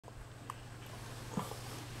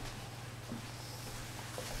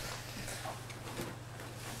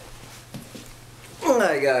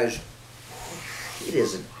Hey guys, it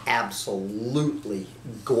is an absolutely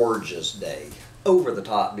gorgeous day, over the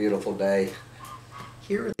top beautiful day.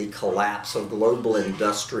 Here in the collapse of global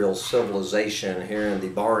industrial civilization here in the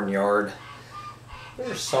barnyard.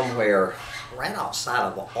 We're somewhere right outside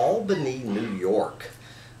of Albany, New York.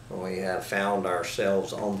 We have found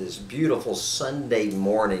ourselves on this beautiful Sunday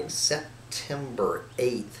morning, September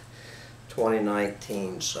 8th,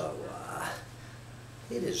 2019. So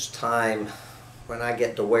it is time when I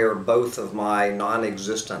get to wear both of my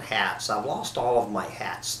non-existent hats. I've lost all of my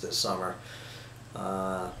hats this summer.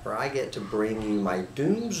 Where I get to bring you my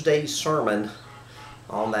Doomsday Sermon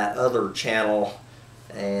on that other channel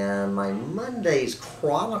and my Monday's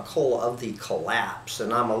Chronicle of the Collapse.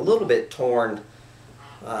 And I'm a little bit torn.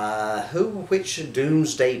 Which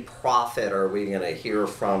Doomsday prophet are we going to hear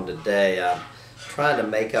from today? I'm trying to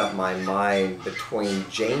make up my mind between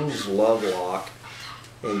James Lovelock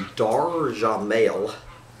and Dahr Jamail.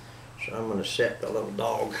 So I'm going to set the little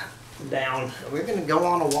dog down. We're going to go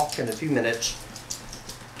on a walk in a few minutes.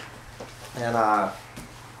 And I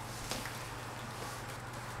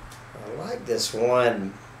like this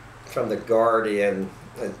one from The Guardian,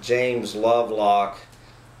 James Lovelock,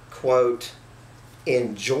 quote,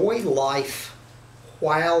 "Enjoy life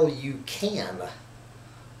while you can."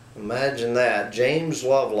 Imagine that. James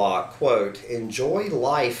Lovelock, quote, "Enjoy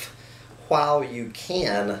life while you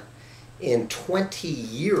can. In 20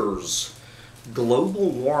 years, global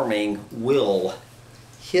warming will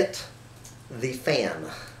hit the fan."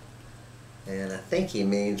 And I think he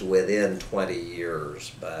means within 20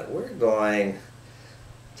 years, but we're going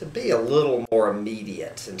to be a little more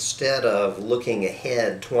immediate. Instead of looking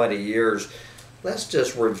ahead 20 years, let's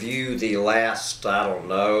just review the last, I don't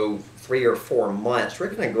know, 3 or 4 months. We're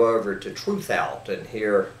going to go over to Truthout and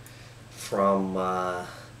hear from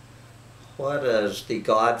what is the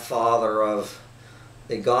godfather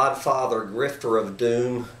grifter of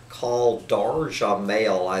doom called Dahr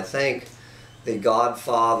Jamail. I think the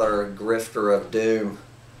godfather grifter of doom,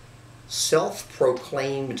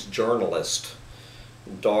 self-proclaimed journalist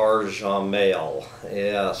Dahr Jamail.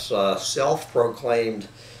 Yes, self-proclaimed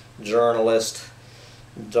journalist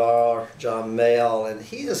Dahr Jamail, and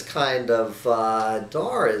he is kind of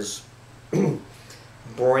Dahr is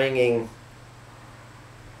bringing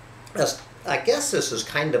us, I guess this is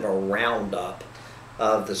kind of a roundup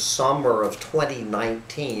of the summer of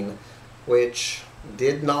 2019, which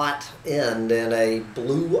did not end in a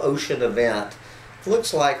blue ocean event.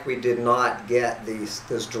 Looks like we did not get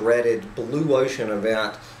this dreaded blue ocean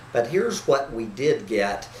event, but here's what we did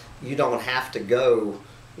get. You don't have to go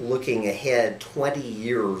looking ahead 20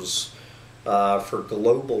 years for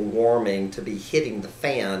global warming to be hitting the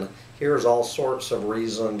fan. Here's all sorts of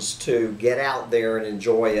reasons to get out there and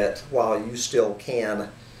enjoy it while you still can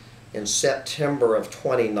in September of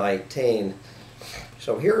 2019.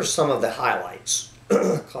 So here are some of the highlights.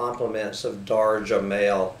 Compliments of Dahr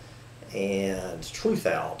Jamail and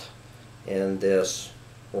Truthout in this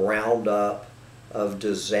roundup of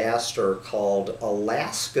disaster called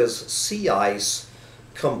Alaska's sea ice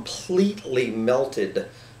completely melted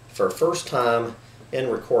for first time in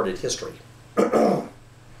recorded history.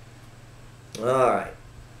 Alright.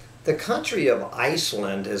 The country of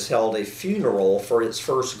Iceland has held a funeral for its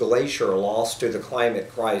first glacier lost to the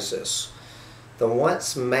climate crisis. The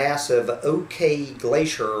once massive OK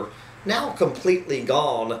Glacier, now completely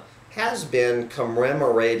gone, has been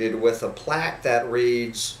commemorated with a plaque that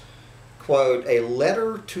reads, quote, "A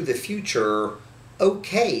letter to the future,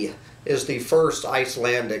 OK is the first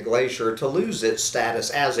Icelandic glacier to lose its status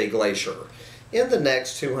as a glacier. In the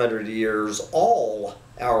next 200 years, all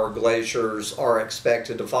our glaciers are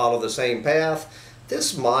expected to follow the same path.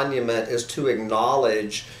 This monument is to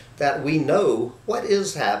acknowledge that we know what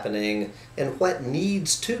is happening and what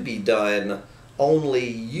needs to be done. Only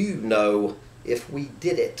you know if we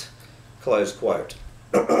did it." Close quote.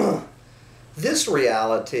 This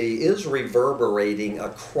reality is reverberating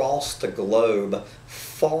across the globe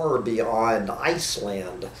far beyond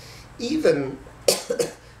Iceland. Even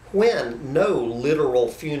when no literal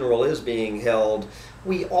funeral is being held,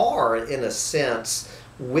 we are, in a sense,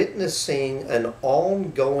 witnessing an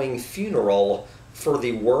ongoing funeral for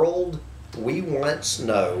the world we once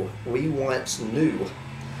knew.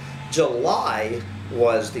 July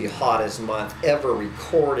was the hottest month ever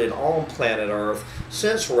recorded on planet Earth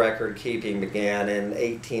since record keeping began in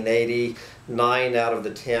 1880. 9 out of the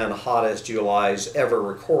 10 hottest Julys ever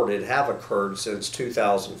recorded have occurred since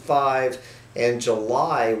 2005, and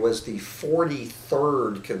July was the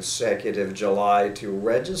 43rd consecutive July to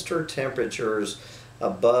register temperatures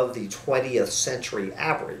above the 20th century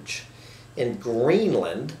average. In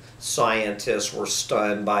Greenland, scientists were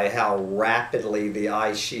stunned by how rapidly the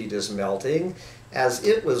ice sheet is melting, as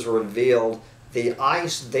it was revealed the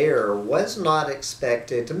ice there was not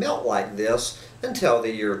expected to melt like this until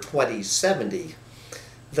the year 2070.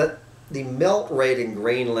 The melt rate in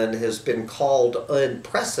Greenland has been called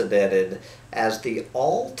unprecedented, as the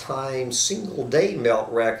all-time single-day melt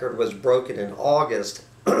record was broken in August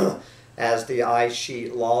as the ice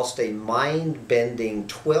sheet lost a mind-bending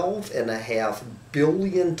 12.5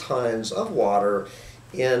 billion tons of water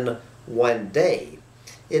in one day.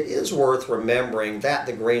 It is worth remembering that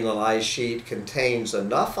the Greenland ice sheet contains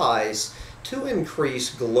enough ice to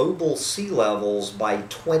increase global sea levels by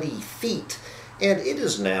 20 feet, and it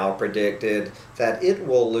is now predicted that it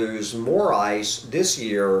will lose more ice this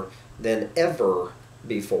year than ever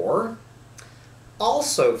before.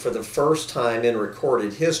 Also, for the first time in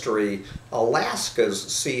recorded history, Alaska's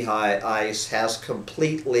sea high ice has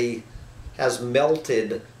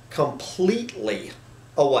melted completely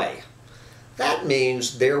away. That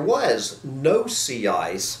means there was no sea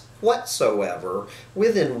ice whatsoever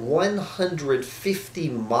within 150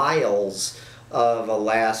 miles of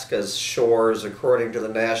Alaska's shores, according to the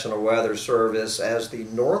National Weather Service, as the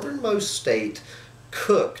northernmost state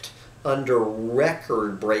cooked under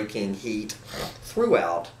record-breaking heat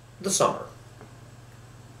throughout the summer.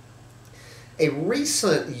 A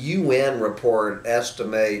recent UN report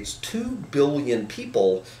estimates 2 billion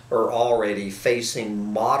people are already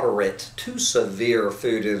facing moderate to severe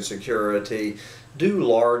food insecurity, due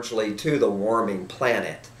largely to the warming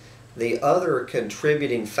planet. The other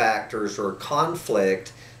contributing factors are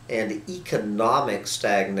conflict and economic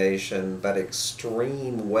stagnation, but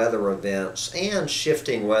extreme weather events and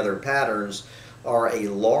shifting weather patterns are a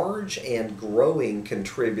large and growing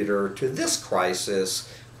contributor to this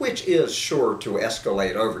crisis, which is sure to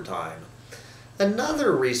escalate over time.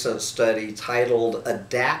 Another recent study titled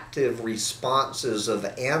 "Adaptive Responses of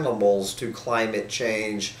Animals to Climate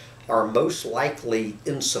Change Are Most Likely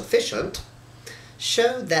Insufficient"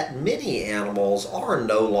 showed that many animals are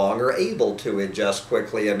no longer able to adjust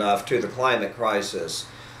quickly enough to the climate crisis.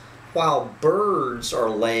 While birds are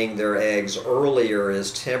laying their eggs earlier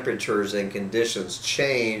as temperatures and conditions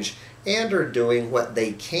change and are doing what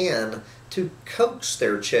they can to coax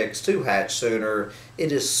their chicks to hatch sooner,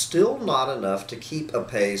 it is still not enough to keep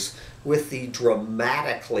apace with the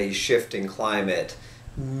dramatically shifting climate.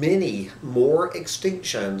 Many more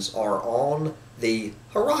extinctions are on the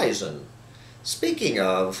horizon. Speaking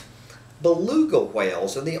of, beluga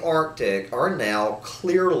whales in the Arctic are now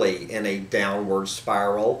clearly in a downward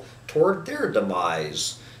spiral toward their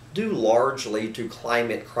demise, due largely to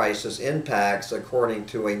climate crisis impacts, according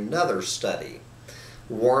to another study.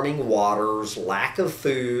 Warming waters, lack of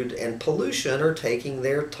food, and pollution are taking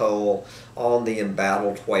their toll on the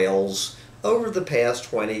embattled whales. Over the past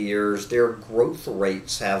 20 years, their growth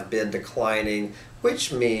rates have been declining,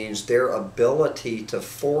 which means their ability to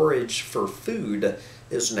forage for food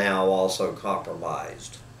is now also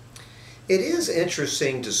compromised. It is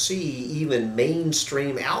interesting to see even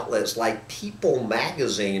mainstream outlets like People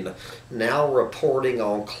magazine now reporting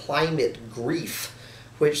on climate grief,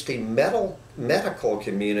 which the medical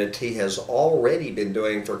community has already been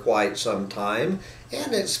doing for quite some time,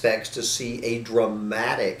 and expects to see a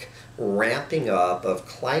dramatic ramping up of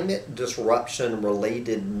climate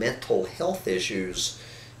disruption-related mental health issues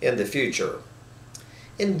in the future.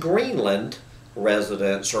 In Greenland,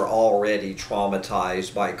 residents are already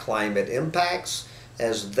traumatized by climate impacts,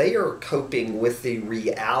 as they are coping with the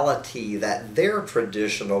reality that their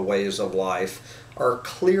traditional ways of life are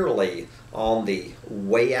clearly on the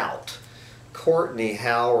way out. Courtney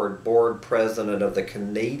Howard, board president of the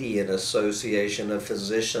Canadian Association of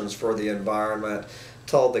Physicians for the Environment,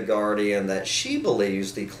 told The Guardian that she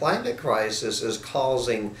believes the climate crisis is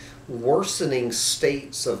causing worsening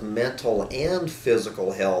states of mental and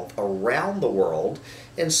physical health around the world,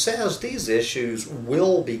 and says these issues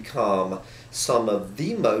will become some of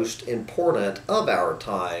the most important of our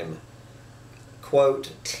time.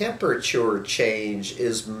 Quote, temperature change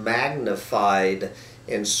is magnified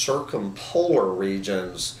in circumpolar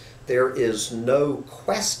regions. There is no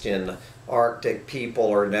question Arctic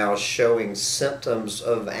people are now showing symptoms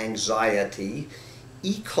of anxiety,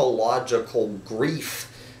 ecological grief,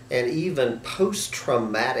 and even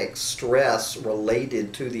post-traumatic stress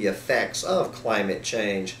related to the effects of climate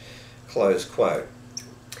change, close quote.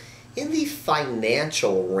 In the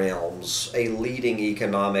financial realms, a leading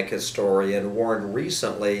economic historian warned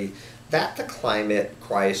recently that the climate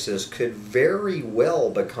crisis could very well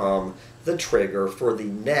become the trigger for the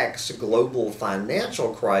next global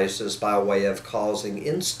financial crisis by way of causing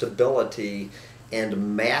instability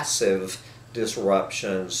and massive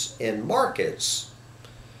disruptions in markets.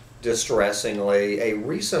 Distressingly, a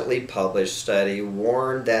recently published study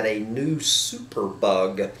warned that a new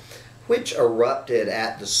superbug, which erupted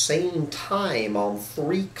at the same time on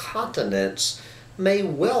 3 continents, may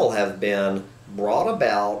well have been brought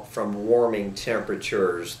about from warming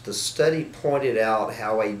temperatures. The study pointed out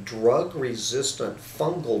how a drug-resistant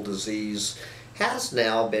fungal disease has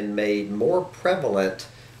now been made more prevalent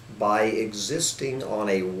by existing on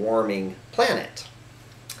a warming planet.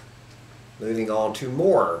 Moving on to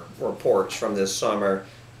more reports from this summer.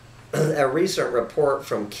 A recent report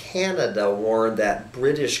from Canada warned that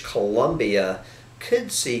British Columbia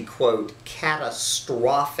could see, quote,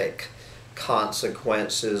 catastrophic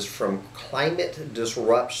consequences from climate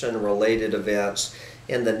disruption-related events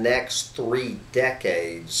in the next 3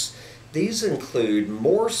 decades. These include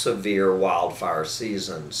more severe wildfire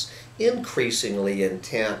seasons, increasingly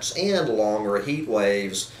intense and longer heat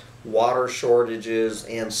waves, water shortages,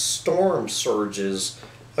 and storm surges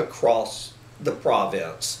across the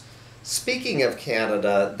province. Speaking of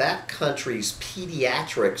Canada, that country's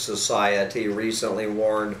pediatric society recently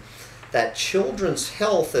warned that children's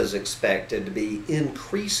health is expected to be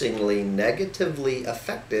increasingly negatively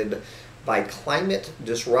affected by climate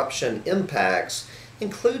disruption impacts,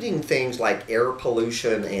 including things like air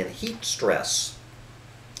pollution and heat stress.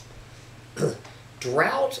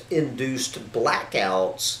 Drought-induced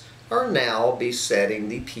blackouts are now besetting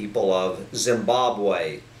the people of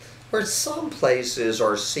Zimbabwe, where some places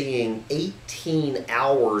are seeing 18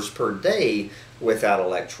 hours per day without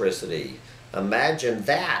electricity. Imagine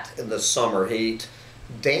that in the summer heat.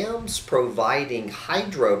 Dams providing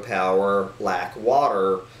hydropower lack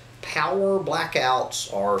water. Power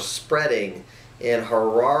blackouts are spreading. In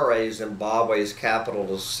Harare, Zimbabwe's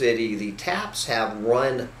capital city, the taps have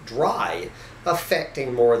run dry,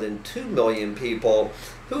 affecting more than 2 million people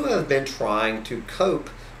who have been trying to cope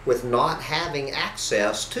with not having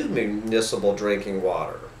access to municipal drinking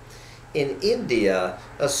water. In India,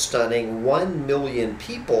 a stunning 1 million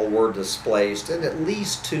people were displaced and at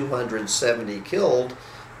least 270 killed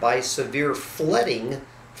by severe flooding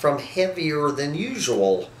from heavier than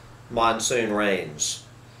usual monsoon rains.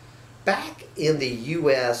 Back in the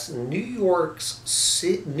U.S., New York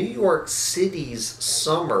City's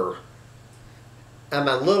summer, I'm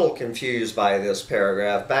a little confused by this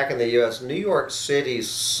paragraph. Back in the U.S., New York City's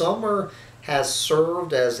summer has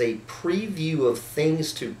served as a preview of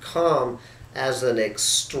things to come as an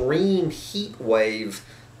extreme heat wave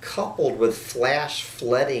coupled with flash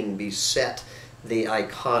flooding beset the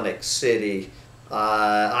iconic city.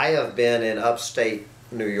 I have been in upstate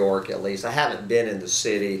New York, at least. I haven't been in the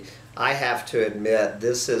city. I have to admit,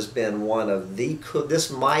 this has been one of the this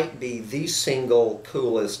might be the single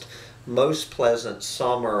coolest, most pleasant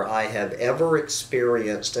summer I have ever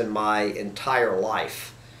experienced in my entire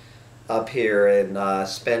life. Up here and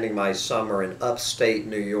spending my summer in upstate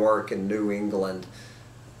New York and New England.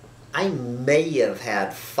 I may have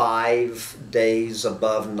had 5 days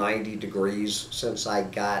above 90 degrees since I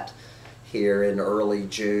got here in early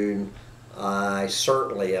June. I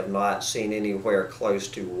certainly have not seen anywhere close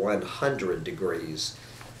to 100 degrees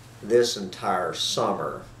this entire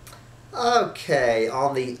summer. Okay,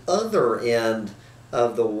 on the other end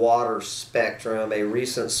of the water spectrum, a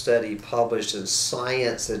recent study published in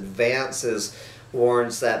Science Advances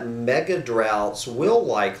warns that mega droughts will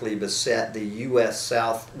likely beset the U.S.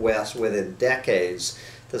 Southwest within decades.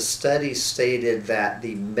 The study stated that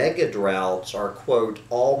the mega droughts are, quote,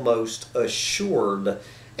 almost assured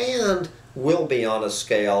and will be on a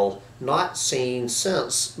scale not seen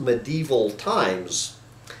since medieval times.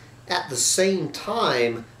 At the same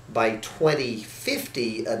time, by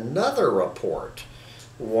 2050, another report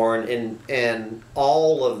warned, and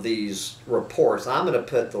all of these reports, I'm going to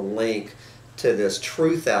put the link to this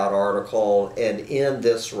Truthout article, and in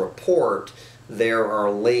this report there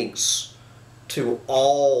are links to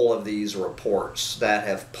all of these reports that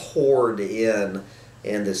have poured in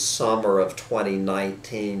the summer of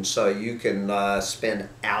 2019, so you can spend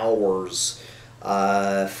hours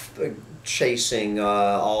chasing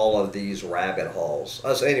all of these rabbit holes.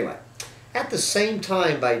 So anyway, at the same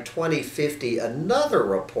time, by 2050, another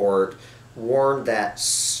report warned that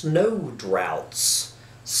snow droughts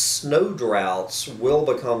will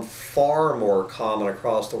become far more common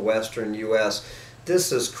across the western U.S.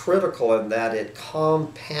 This is critical in that it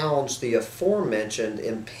compounds the aforementioned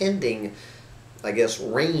impending, I guess,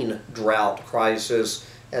 rain drought crisis,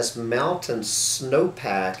 as mountain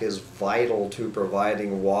snowpack is vital to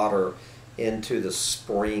providing water into the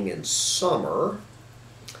spring and summer.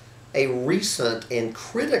 A recent and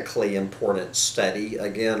critically important study,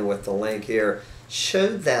 again with the link here,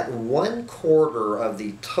 showed that 1/4 of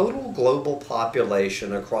the total global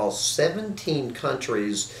population across 17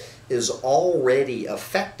 countries is already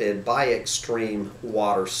affected by extreme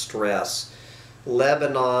water stress.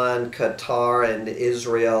 Lebanon, Qatar, and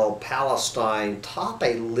Israel, Palestine top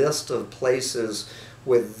a list of places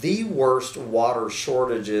with the worst water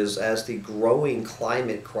shortages as the growing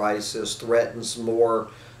climate crisis threatens more,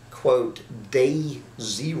 quote, day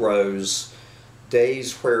zeros,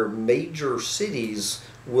 days where major cities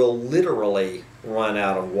will literally run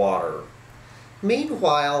out of water.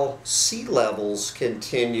 Meanwhile, sea levels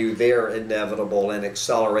continue their inevitable and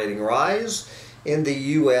accelerating rise. In the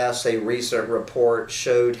U.S., a recent report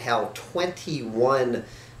showed how 21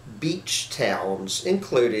 beach towns,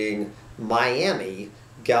 including Miami,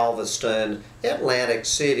 Galveston, Atlantic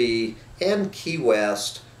City, and Key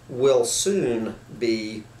West, will soon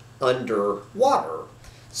be underwater.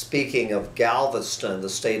 Speaking of Galveston, the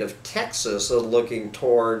state of Texas is looking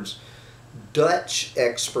towards Dutch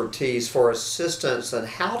expertise for assistance on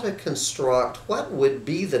how to construct what would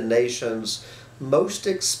be the nation's most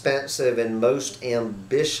expensive and most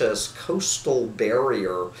ambitious coastal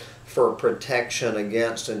barrier for protection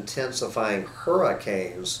against intensifying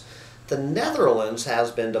hurricanes. The Netherlands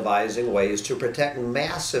has been devising ways to protect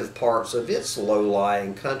massive parts of its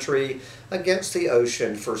low-lying country against the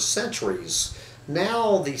ocean for centuries.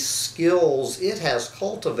 Now the skills it has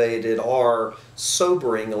cultivated are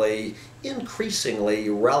soberingly, increasingly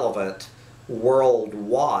relevant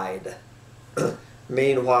worldwide.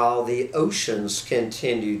 Meanwhile, the oceans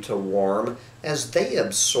continue to warm as they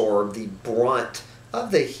absorb the brunt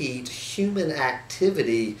of the heat human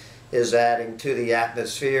activity is adding to the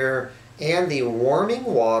atmosphere, and the warming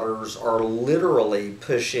waters are literally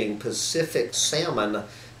pushing Pacific salmon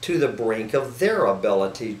to the brink of their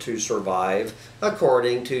ability to survive,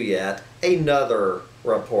 according to yet another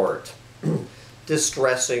report.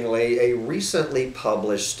 Distressingly, a recently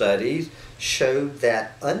published study showed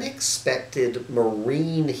that unexpected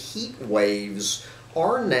marine heat waves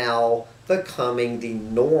are now becoming the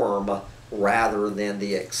norm rather than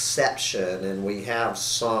the exception, and we have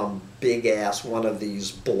some big-ass one of these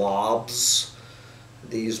blobs,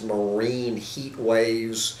 these marine heat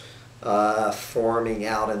waves forming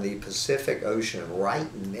out in the Pacific Ocean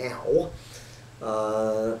right now.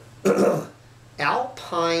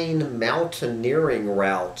 Alpine mountaineering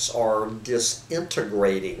routes are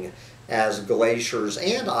disintegrating as glaciers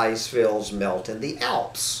and ice fields melt in the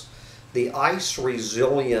Alps. The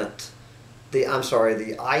ice-reliant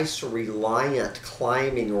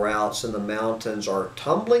climbing routes in the mountains are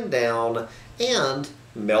tumbling down and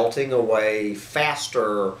melting away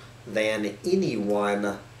faster than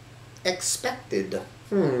anyone expected.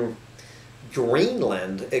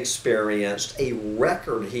 Greenland experienced a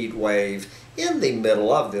record heat wave in the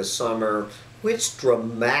middle of this summer, which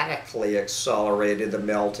dramatically accelerated the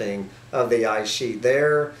melting of the ice sheet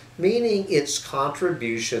there, meaning its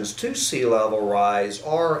contributions to sea level rise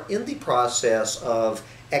are in the process of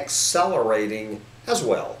accelerating as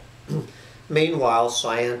well. Meanwhile,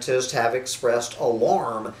 scientists have expressed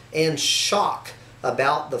alarm and shock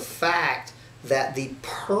about the fact that the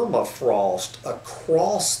permafrost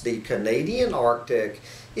across the Canadian Arctic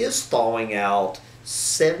is thawing out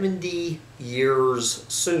 70 years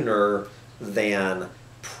sooner than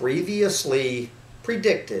previously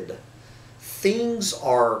predicted. Things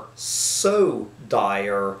are so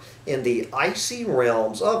dire in the icy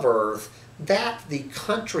realms of Earth that the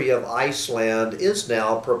country of Iceland is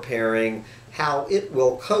now preparing how it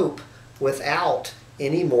will cope without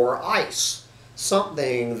any more ice,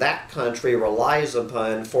 something that country relies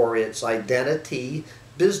upon for its identity,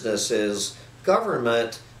 businesses,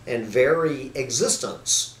 government, and very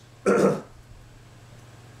existence.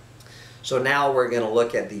 So now we're going to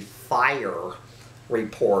look at the fire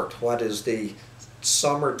report. What is the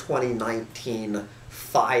summer 2019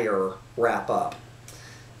 fire wrap-up?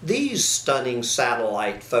 These stunning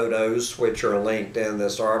satellite photos, which are linked in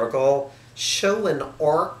this article, show an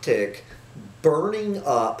Arctic burning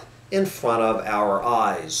up in front of our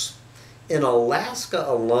eyes. In Alaska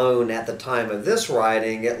alone, at the time of this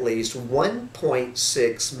writing, at least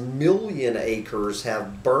 1.6 million acres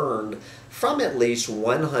have burned from at least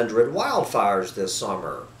 100 wildfires this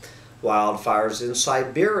summer. Wildfires in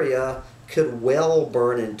Siberia could well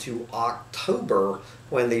burn into October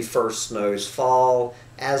when the first snows fall,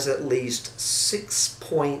 as at least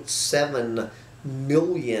 6.7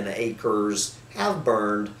 million acres have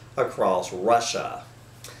burned across Russia.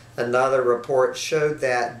 Another report showed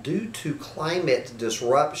that due to climate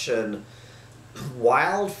disruption,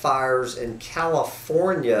 wildfires in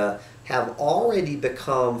California have already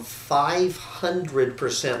become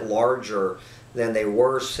 500% larger than they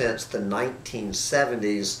were since the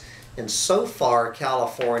 1970s. And so far,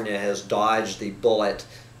 California has dodged the bullet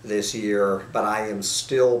this year, but I am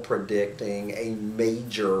still predicting a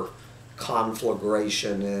major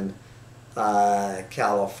conflagration in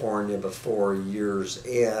California before year's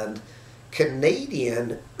end.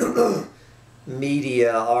 Canadian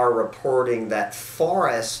media are reporting that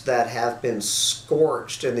forests that have been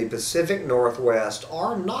scorched in the Pacific Northwest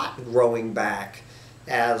are not growing back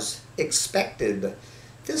as expected.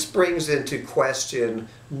 This brings into question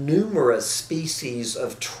numerous species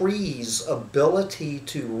of trees' ability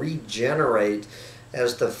to regenerate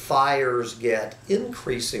as the fires get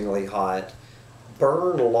increasingly hot,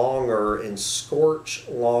 burn longer, and scorch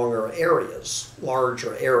larger areas.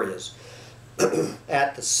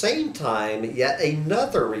 At the same time, yet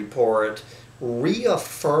another report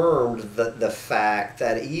reaffirmed the fact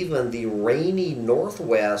that even the rainy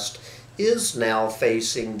Northwest is now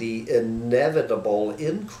facing the inevitable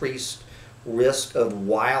increased risk of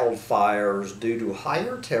wildfires due to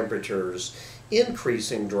higher temperatures,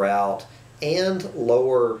 increasing drought, and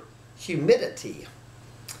lower humidity.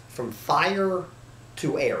 From fire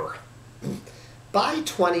to air. By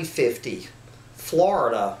 2050,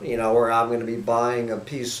 Florida, where I'm going to be buying a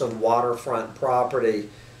piece of waterfront property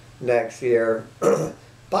next year,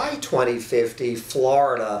 by 2050,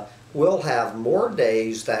 Florida will have more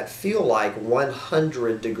days that feel like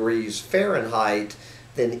 100 degrees Fahrenheit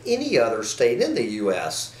than any other state in the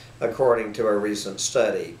U.S., according to a recent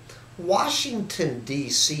study. Washington,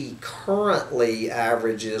 D.C. currently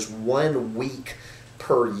averages 1 week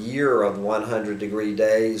per year of 100-degree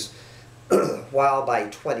days, while by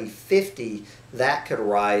 2050 that could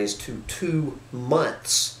rise to 2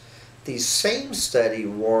 months. The same study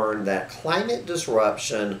warned that climate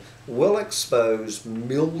disruption will expose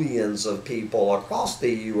millions of people across the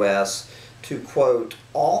U.S. to, quote,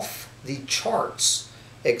 off-the-charts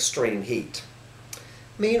extreme heat.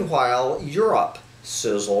 Meanwhile, Europe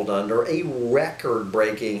sizzled under a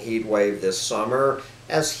record-breaking heat wave this summer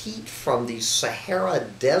as heat from the Sahara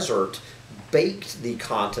Desert baked the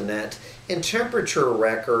continent and temperature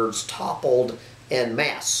records toppled en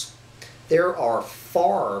masse. There are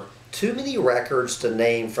far too many records to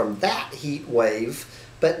name from that heat wave,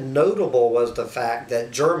 but notable was the fact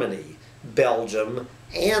that Germany, Belgium,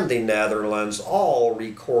 and the Netherlands all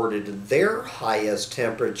recorded their highest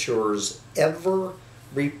temperatures ever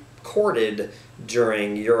recorded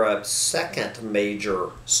during Europe's second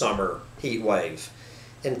major summer heat wave.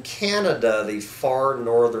 In Canada, the far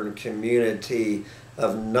northern community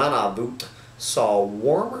of Nunavut saw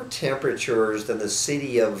warmer temperatures than the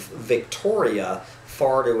city of Victoria,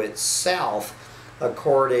 far to its south,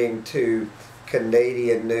 according to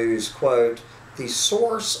Canadian news, quote, "The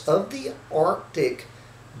source of the Arctic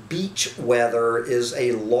beach weather is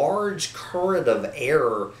a large current of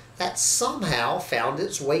air that somehow found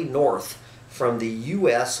its way north from the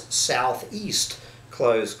U.S. southeast,"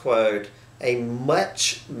 close quote, a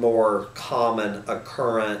much more common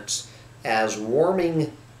occurrence as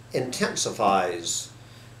warming intensifies.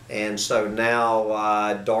 And so now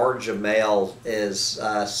Dahr Jamail is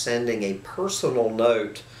sending a personal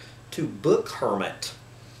note to Book Hermit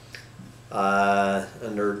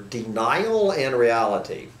under Denial and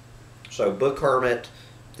Reality. So Book Hermit,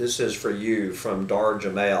 this is for you from Dahr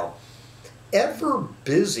Jamail. Ever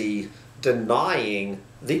busy denying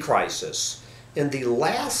the crisis. In the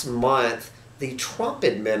last month, the Trump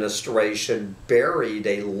administration buried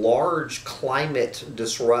a large climate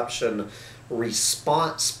disruption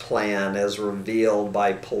response plan as revealed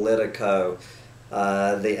by Politico.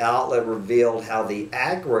 The outlet revealed how the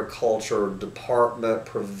Agriculture Department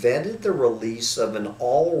prevented the release of an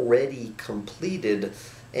already completed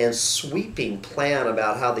and sweeping plan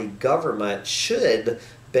about how the government should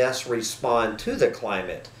best respond to the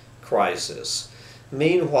climate crisis.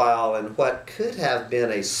 Meanwhile, in what could have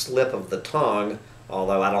been a slip of the tongue,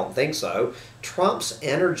 although I don't think so, Trump's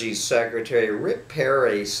Energy Secretary Rick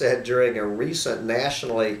Perry said during a recent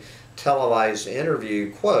nationally televised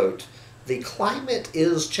interview, quote, "The climate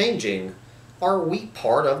is changing. Are we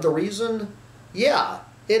part of the reason? Yeah,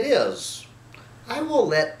 it is. I will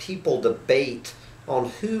let people debate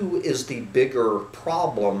on who is the bigger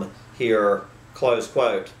problem here," close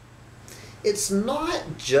quote. It's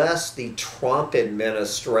not just the Trump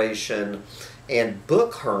administration and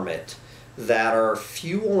Book Hermit that are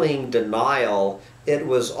fueling denial. It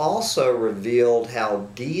was also revealed how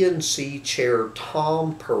DNC Chair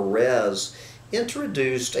Tom Perez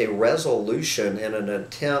introduced a resolution in an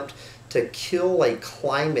attempt to kill a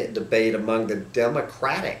climate debate among the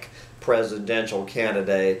Democratic presidential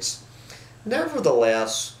candidates.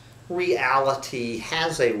 Nevertheless, reality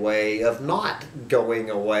has a way of not going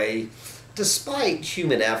away despite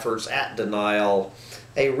human efforts at denial.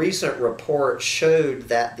 A recent report showed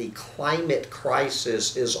that the climate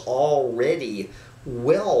crisis is already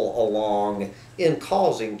well along in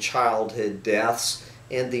causing childhood deaths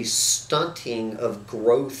and the stunting of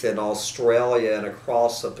growth in Australia and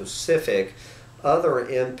across the Pacific. Other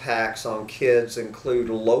impacts on kids include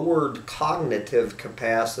lowered cognitive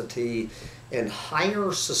capacity and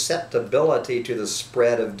higher susceptibility to the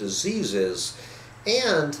spread of diseases.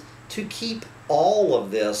 And to keep all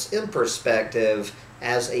of this in perspective,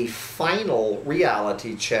 as a final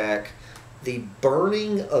reality check, the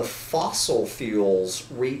burning of fossil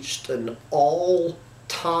fuels reached an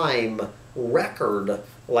all-time record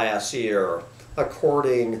last year,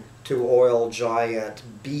 according to oil giant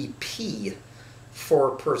BP.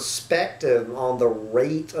 For perspective on the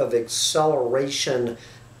rate of acceleration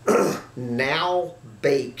now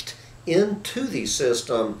baked into the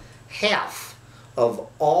system, half of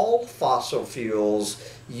all fossil fuels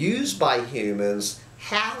used by humans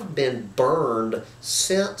have been burned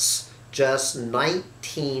since just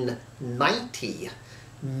 1990.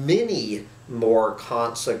 Many more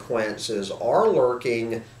consequences are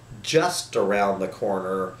lurking just around the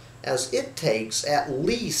corner, as it takes at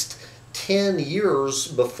least 10 years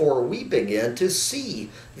before we begin to see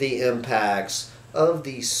the impacts of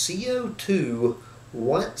the CO2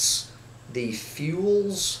 once the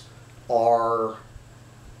fuels are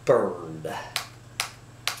burned.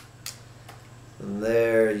 And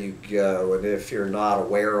there you go. And if you're not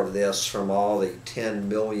aware of this from all the 10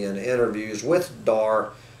 million interviews with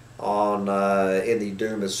Dahr on in the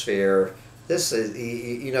Doomosphere, this is,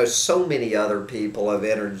 you know, so many other people have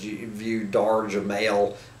interviewed Dahr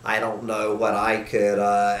Jamail. I don't know what I could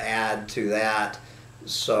add to that.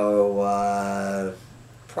 So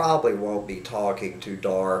probably won't be talking to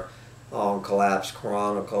Dahr on Collapse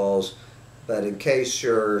Chronicles. But in case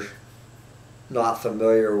you're not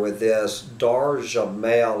familiar with this, Dahr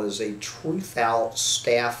Jamail is a Truthout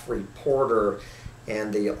staff reporter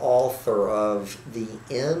and the author of The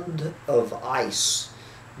End of Ice,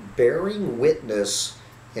 Bearing Witness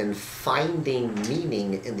and Finding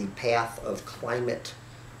Meaning in the Path of Climate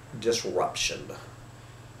Disruption.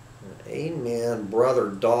 Amen, Brother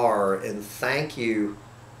Dahr, and thank you,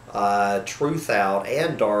 Truthout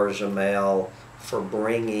and Dahr Jamail, for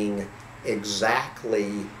bringing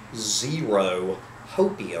exactly zero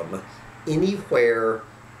hopium anywhere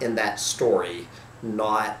in that story.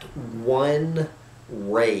 Not one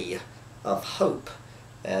ray of hope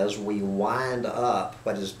as we wind up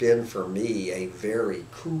what has been for me a very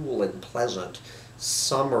cool and pleasant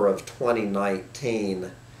summer of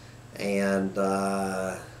 2019. And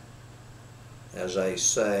as I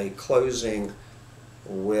say, closing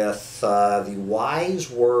with the wise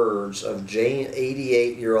words of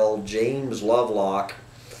 88-year-old James Lovelock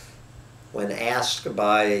when asked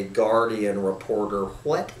by a Guardian reporter,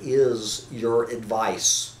 "What is your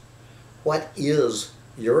advice? What is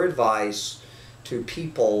your advice to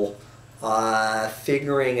people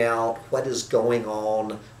figuring out what is going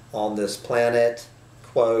on this planet?"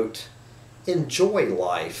 Quote, "Enjoy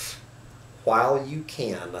life while you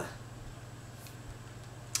can."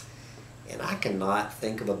 And I cannot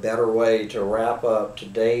think of a better way to wrap up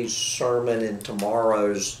today's sermon and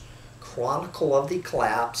tomorrow's Chronicle of the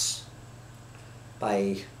Collapse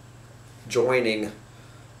by joining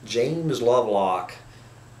James Lovelock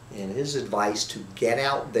and his advice to get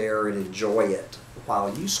out there and enjoy it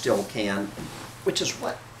while you still can, which is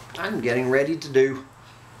what I'm getting ready to do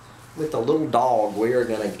with the little dog. We are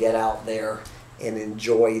going to get out there and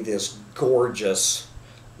enjoy this gorgeous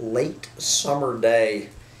late summer day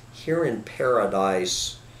here in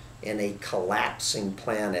paradise in a collapsing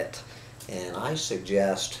planet, and I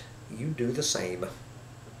suggest you do the same.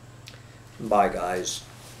 Bye, guys.